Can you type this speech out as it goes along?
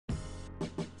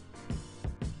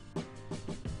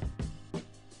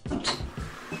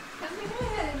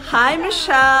Hi,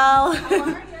 Michelle. How are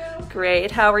you? Great.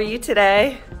 How are you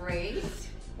today? Great.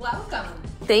 Welcome.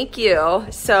 Thank you.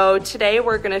 So today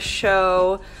we're going to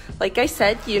show, like I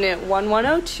said, unit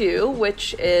 1102,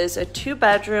 which is a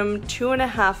 2-bedroom,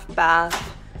 2.5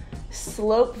 bath,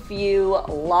 slope view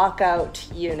lockout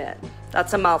unit.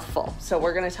 That's a mouthful. So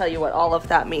we're going to tell you what all of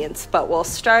that means, but we'll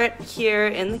start here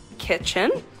in the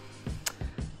kitchen.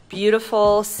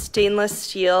 Beautiful stainless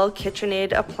steel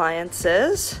KitchenAid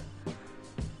appliances.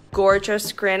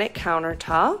 Gorgeous granite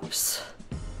countertops.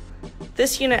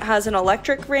 This unit has an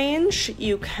electric range.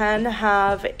 You can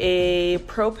have a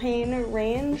propane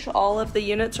range. All of the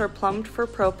units are plumbed for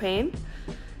propane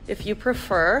if you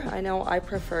prefer. I know I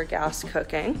prefer gas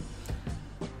cooking.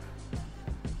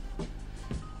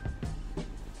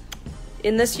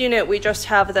 In this unit, we just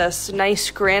have this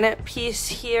nice granite piece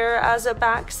here as a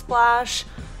backsplash.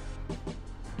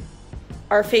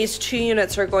 Our phase 2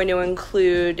 units are going to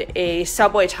include a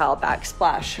subway tile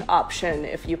backsplash option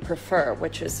if you prefer,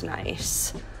 which is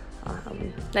nice.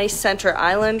 Nice center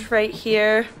island right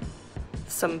here.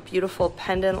 Some beautiful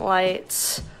pendant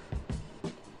lights.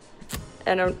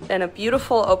 And a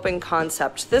beautiful open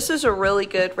concept. This is a really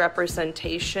good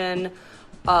representation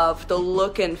of the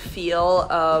look and feel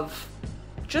of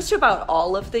just about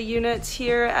all of the units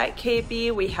here at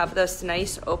KB. We have this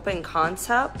nice open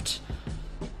concept.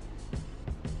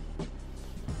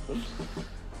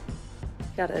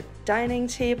 Got a dining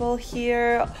table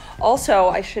here. Also,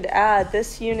 I should add,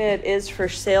 this unit is for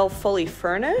sale fully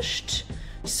furnished.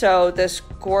 So this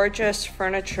gorgeous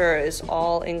furniture is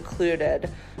all included.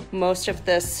 Most of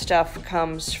this stuff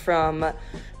comes from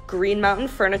Green Mountain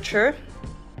Furniture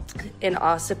in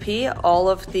Ossipee.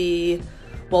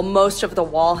 Most of the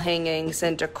wall hangings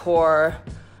and decor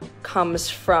comes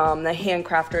from the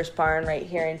Handcrafters Barn right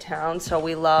here in town. So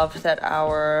we love that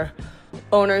our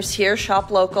owners here shop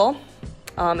local.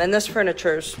 And this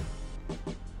furniture's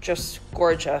just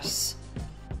gorgeous.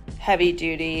 Heavy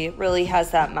duty, really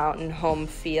has that mountain home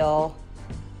feel.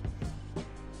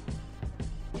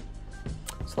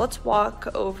 So let's walk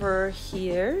over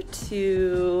here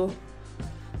to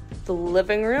the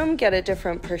living room, get a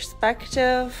different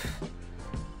perspective.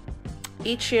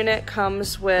 Each unit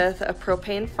comes with a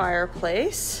propane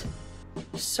fireplace.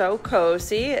 So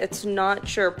cozy. It's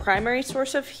not your primary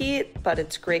source of heat, but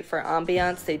it's great for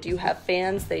ambiance. They do have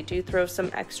fans. They do throw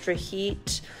some extra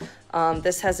heat.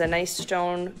 This has a nice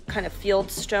stone, kind of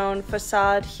field stone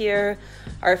facade here.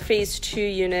 Our phase 2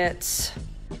 units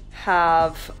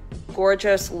have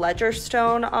gorgeous ledger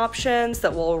stone options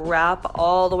that will wrap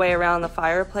all the way around the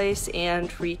fireplace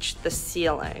and reach the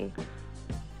ceiling.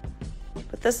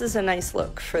 But this is a nice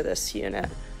look for this unit.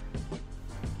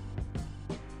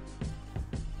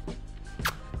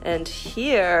 And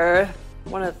here,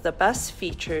 one of the best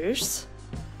features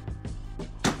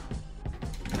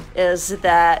is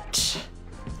that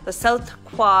the south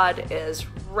quad is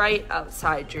right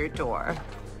outside your door.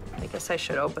 I guess I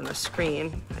should open the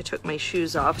screen. I took my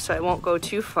shoes off, so I won't go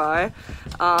too far.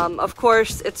 Of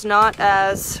course, it's not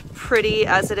as pretty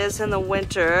as it is in the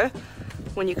winter.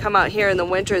 When you come out here in the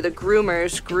winter, the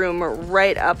groomers groom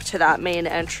right up to that main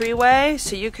entryway,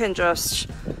 so you can just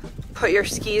put your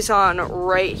skis on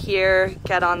right here,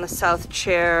 get on the south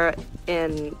chair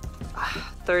in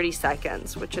 30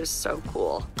 seconds, which is so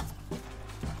cool.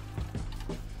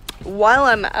 While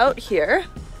I'm out here,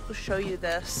 I'll show you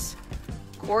this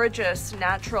gorgeous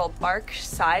natural bark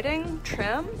siding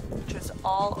trim, which is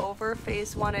all over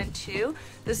phase 1 and 2.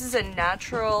 This is a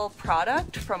natural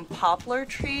product from poplar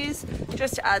trees.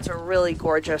 Just adds a really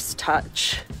gorgeous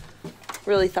touch.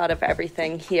 Really thought of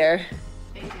everything here.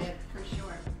 They did, for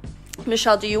sure.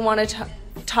 Michelle, do you want to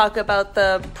talk about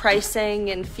the pricing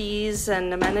and fees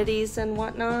and amenities and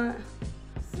whatnot?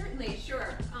 Certainly,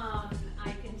 sure.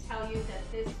 I can tell you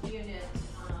that this unit,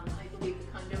 I believe the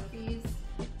condo fees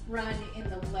run in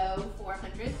the low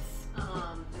 400s.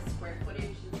 The square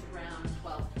footage is around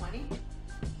 1220.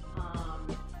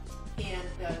 And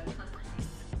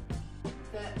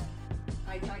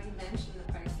I thought you mentioned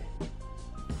the pricing.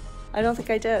 I don't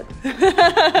think I did.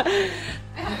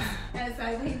 As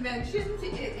Eileen mentioned,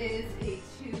 it is a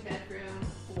 2-bedroom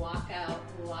lockout,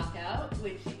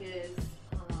 which is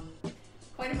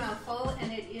quite a mouthful,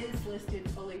 and it is listed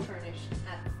fully furnished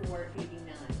at $489.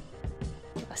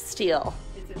 A steal.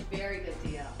 It's a very good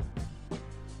deal.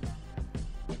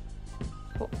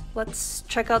 Well, let's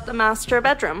check out the master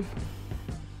bedroom.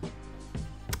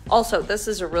 Also, this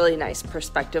is a really nice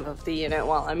perspective of the unit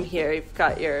while I'm here. You've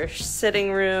got your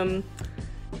sitting room,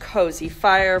 cozy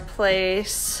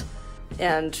fireplace,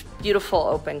 and beautiful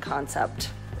open concept.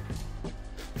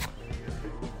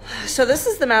 So this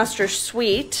is the master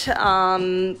suite.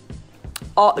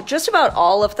 Just about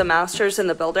all of the masters in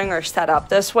the building are set up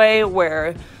this way,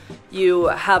 where you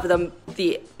have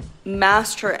the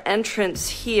master entrance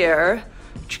here,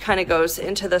 which kind of goes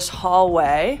into this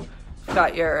hallway. You've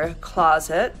got your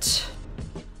closet,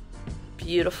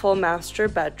 beautiful master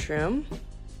bedroom,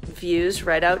 views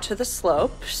right out to the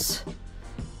slopes.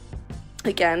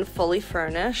 Again, fully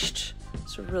furnished.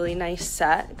 It's a really nice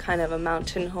set, kind of a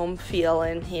mountain home feel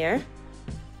in here.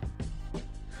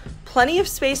 Plenty of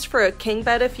space for a king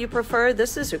bed if you prefer.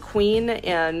 This is a queen,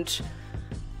 and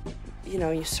you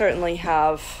know, you certainly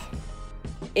have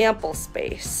ample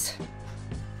space.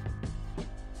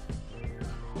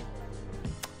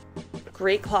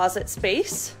 Great closet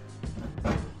space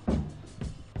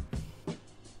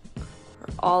for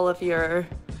all of your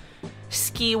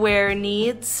ski wear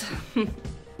needs.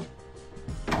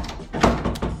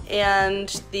 And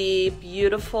the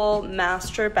beautiful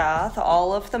master bath.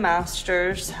 All of the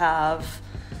masters have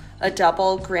a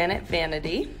double granite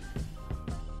vanity.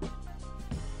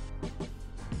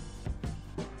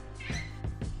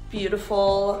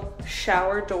 Beautiful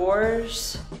shower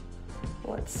doors.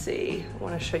 Let's see, I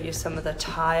want to show you some of the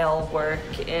tile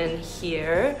work in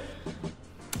here.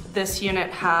 This unit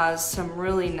has some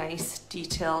really nice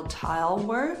detailed tile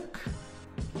work.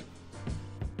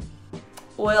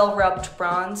 Oil rubbed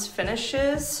bronze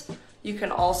finishes. You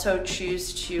can also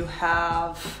choose to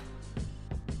have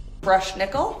brushed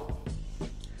nickel.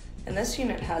 And this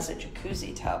unit has a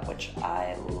jacuzzi tub, which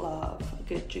I love. A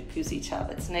good jacuzzi tub.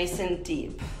 It's nice and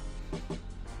deep.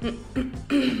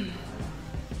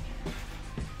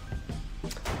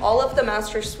 All of the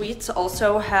master suites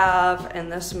also have,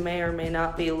 and this may or may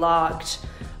not be locked,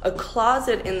 a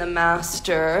closet in the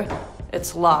master.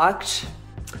 It's locked.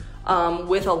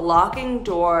 With a locking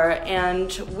door,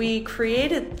 and we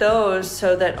created those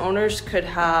so that owners could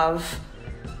have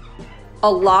a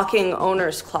locking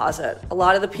owner's closet. A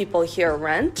lot of the people here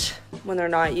rent when they're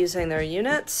not using their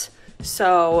units,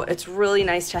 so it's really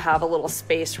nice to have a little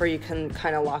space where you can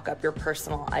kind of lock up your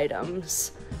personal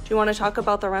items. Do you want to talk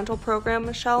about the rental program,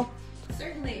 Michelle?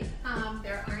 Certainly.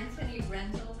 There aren't any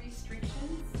rental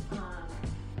restrictions.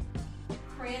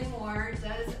 Cranmore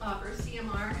does offer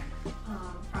CMR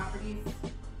Properties,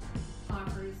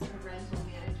 offers a rental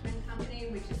management company,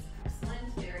 which is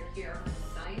excellent. They're here on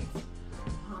site,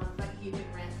 but you can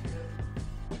rent through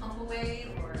HomeAway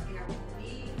or Airbnb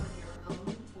on your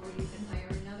own, or you can hire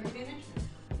another management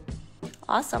company.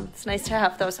 Awesome. It's nice to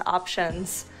have those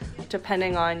options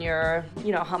depending on your,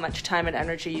 you know, how much time and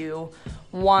energy you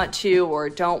want to or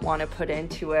don't want to put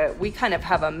into it. We kind of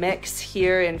have a mix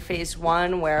here in phase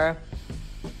one where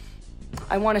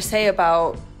I want to say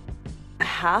about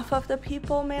half of the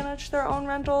people manage their own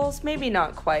rentals. Maybe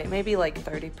not quite, maybe like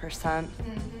 30%. I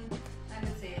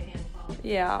would say a handful.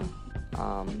 Yeah.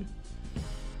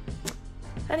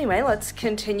 Anyway, let's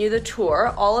continue the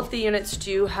tour. All of the units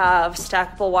do have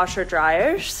stackable washer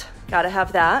dryers. Gotta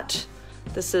have that.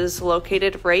 This is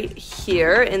located right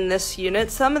here in this unit.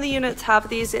 Some of the units have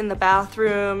these in the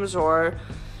bathrooms, or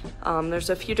there's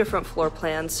a few different floor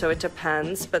plans, so it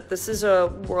depends. But this is a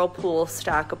Whirlpool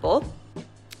stackable.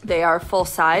 They are full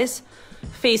size.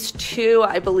 Phase two,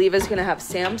 I believe, is gonna have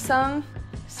Samsung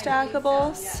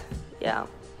stackables. So, yeah.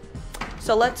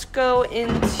 So let's go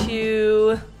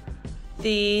into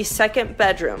the second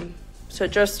bedroom. So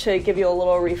just to give you a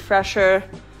little refresher,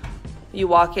 you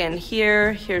walk in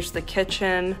here, here's the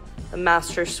kitchen. The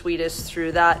master suite is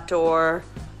through that door,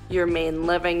 your main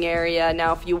living area.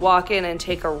 Now, if you walk in and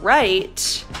take a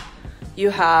right, you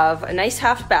have a nice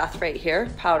half bath right here,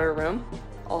 powder room.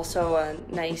 Also a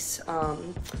nice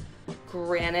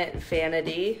granite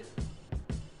vanity,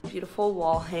 beautiful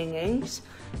wall hangings.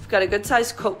 We've got a good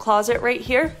sized coat closet right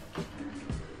here.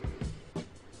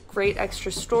 Great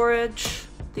extra storage.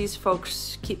 These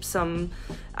folks keep some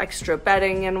extra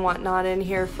bedding and whatnot in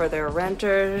here for their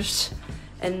renters.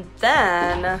 And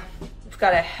then we've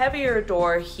got a heavier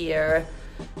door here.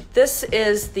 This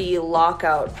is the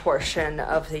lockout portion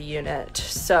of the unit.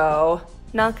 So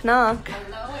knock, knock.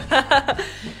 Hello.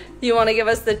 You want to give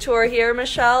us the tour here,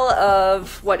 Michelle,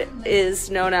 of what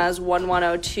is known as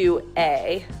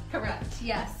 1102A? Correct,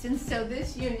 yes. And so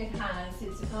this unit has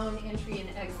its own entry and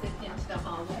exit into the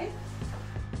hallway.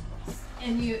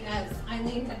 And you, as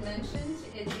Eileen had mentioned,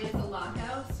 it is a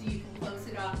lockout, so you can close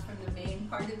it off from the main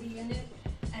part of the unit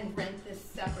and rent this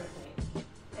separately.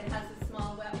 It has a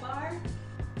small wet bar,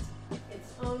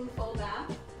 its own full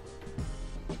bath.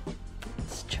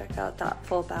 Let's check out that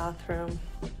full bathroom.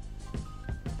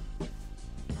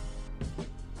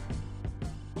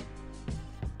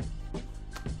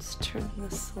 Let's turn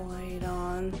this light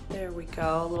on. There we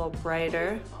go, a little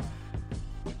brighter.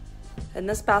 And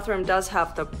this bathroom does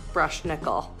have the brushed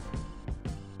nickel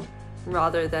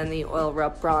rather than the oil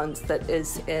rub bronze that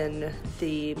is in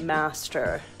the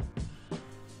master.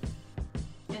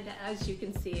 And as you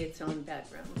can see, its own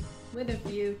bedroom with a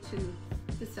view to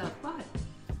the south quad.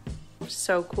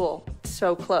 So cool,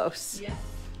 so close. Yes,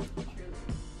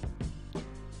 truly.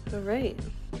 All right.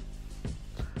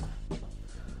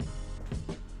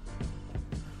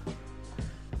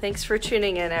 Thanks for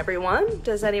tuning in, everyone.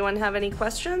 Does anyone have any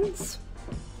questions?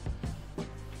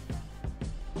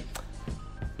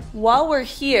 While we're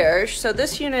here, so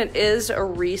this unit is a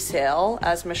resale.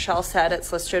 As Michelle said,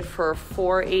 it's listed for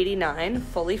 $489,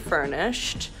 fully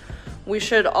furnished. We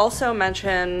should also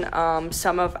mention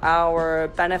some of our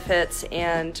benefits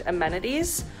and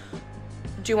amenities.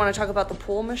 Do you want to talk about the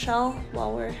pool, Michelle,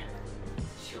 while we're...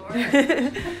 Sure.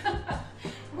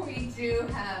 We do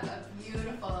have a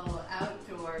beautiful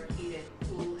outdoor heated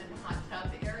pool and hot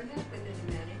tub area with an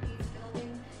amenities building.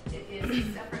 It is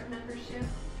a separate membership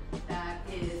that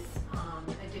is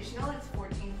additional. It's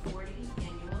 $14.40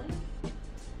 annually.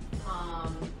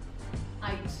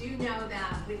 I do know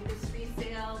that with this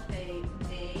resale, they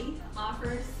may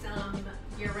offer some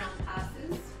year-round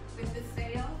passes with the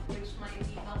sale, which might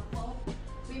be helpful.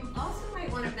 We also might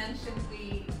want to mention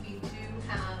we do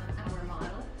have our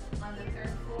model on the third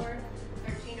floor,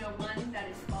 1301, that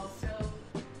is also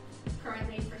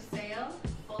currently for sale,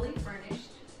 fully furnished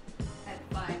at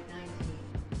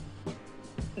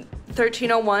 $519.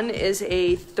 1301 is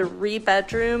a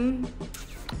 3-bedroom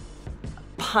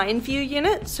Pine View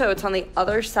unit, so it's on the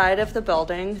other side of the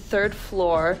building, 3rd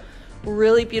floor.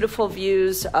 Really beautiful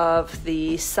views of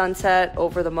the sunset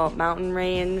over the mountain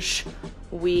range.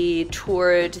 We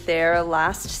toured there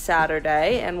last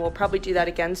Saturday, and we'll probably do that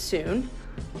again soon.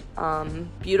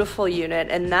 Beautiful unit,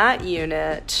 and that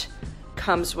unit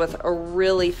comes with a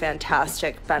really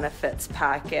fantastic benefits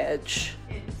package.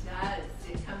 It does.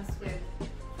 It comes with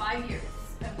 5 years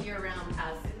of year-round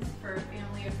passes for a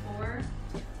family of 4,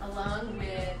 along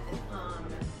with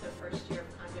the first year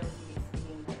of condo fees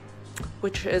being waived,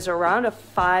 which is around a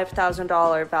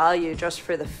 $5,000 value just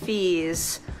for the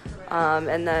fees,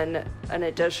 and then an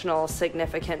additional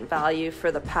significant value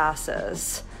for the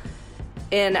passes.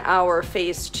 In our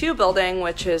phase 2 building,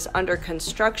 which is under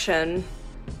construction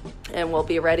and will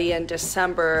be ready in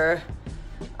December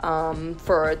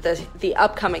for the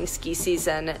upcoming ski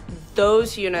season,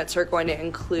 those units are going to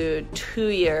include 2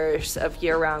 years of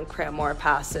year-round Cranmore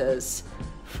passes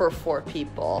for 4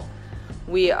 people.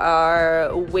 We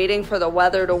are waiting for the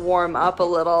weather to warm up a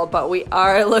little, but we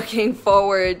are looking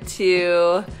forward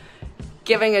to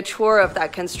giving a tour of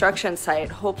that construction site,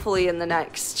 hopefully in the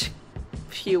next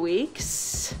few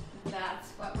weeks. That's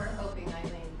what we're hoping,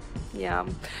 Eileen. Yeah,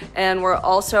 and we're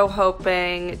also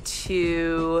hoping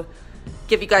to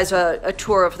give you guys a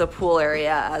tour of the pool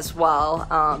area as well.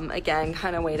 Again,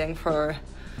 kind of waiting for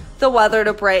the weather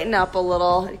to brighten up a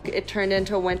little. It turned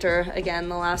into winter again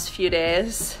the last few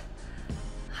days.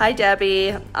 Hi,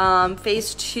 Debbie.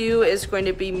 Phase 2 is going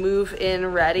to be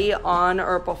move-in ready on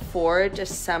or before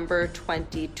December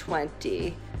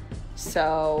 2020.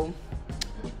 So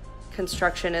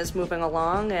construction is moving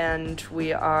along and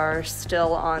we are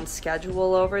still on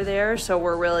schedule over there. So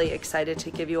we're really excited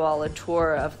to give you all a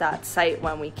tour of that site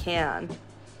when we can.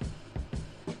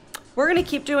 We're gonna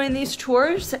keep doing these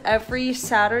tours every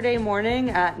Saturday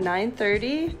morning at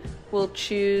 9:30. We'll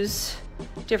choose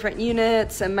different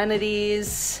units,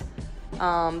 amenities,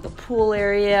 the pool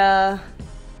area.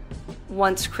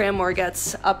 Once Cranmore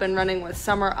gets up and running with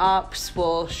summer ops,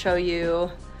 we'll show you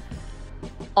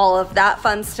all of that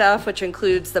fun stuff, which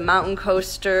includes the mountain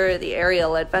coaster, the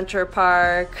aerial adventure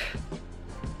park.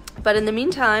 But in the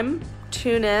meantime,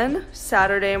 tune in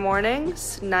Saturday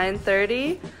mornings,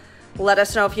 9:30. Let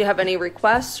us know if you have any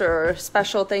requests or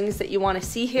special things that you want to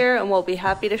see here, and we'll be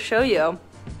happy to show you.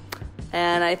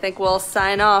 And I think we'll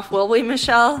sign off, will we,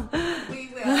 Michelle? We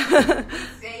will. Be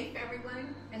safe,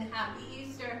 everyone, and happy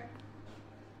Easter.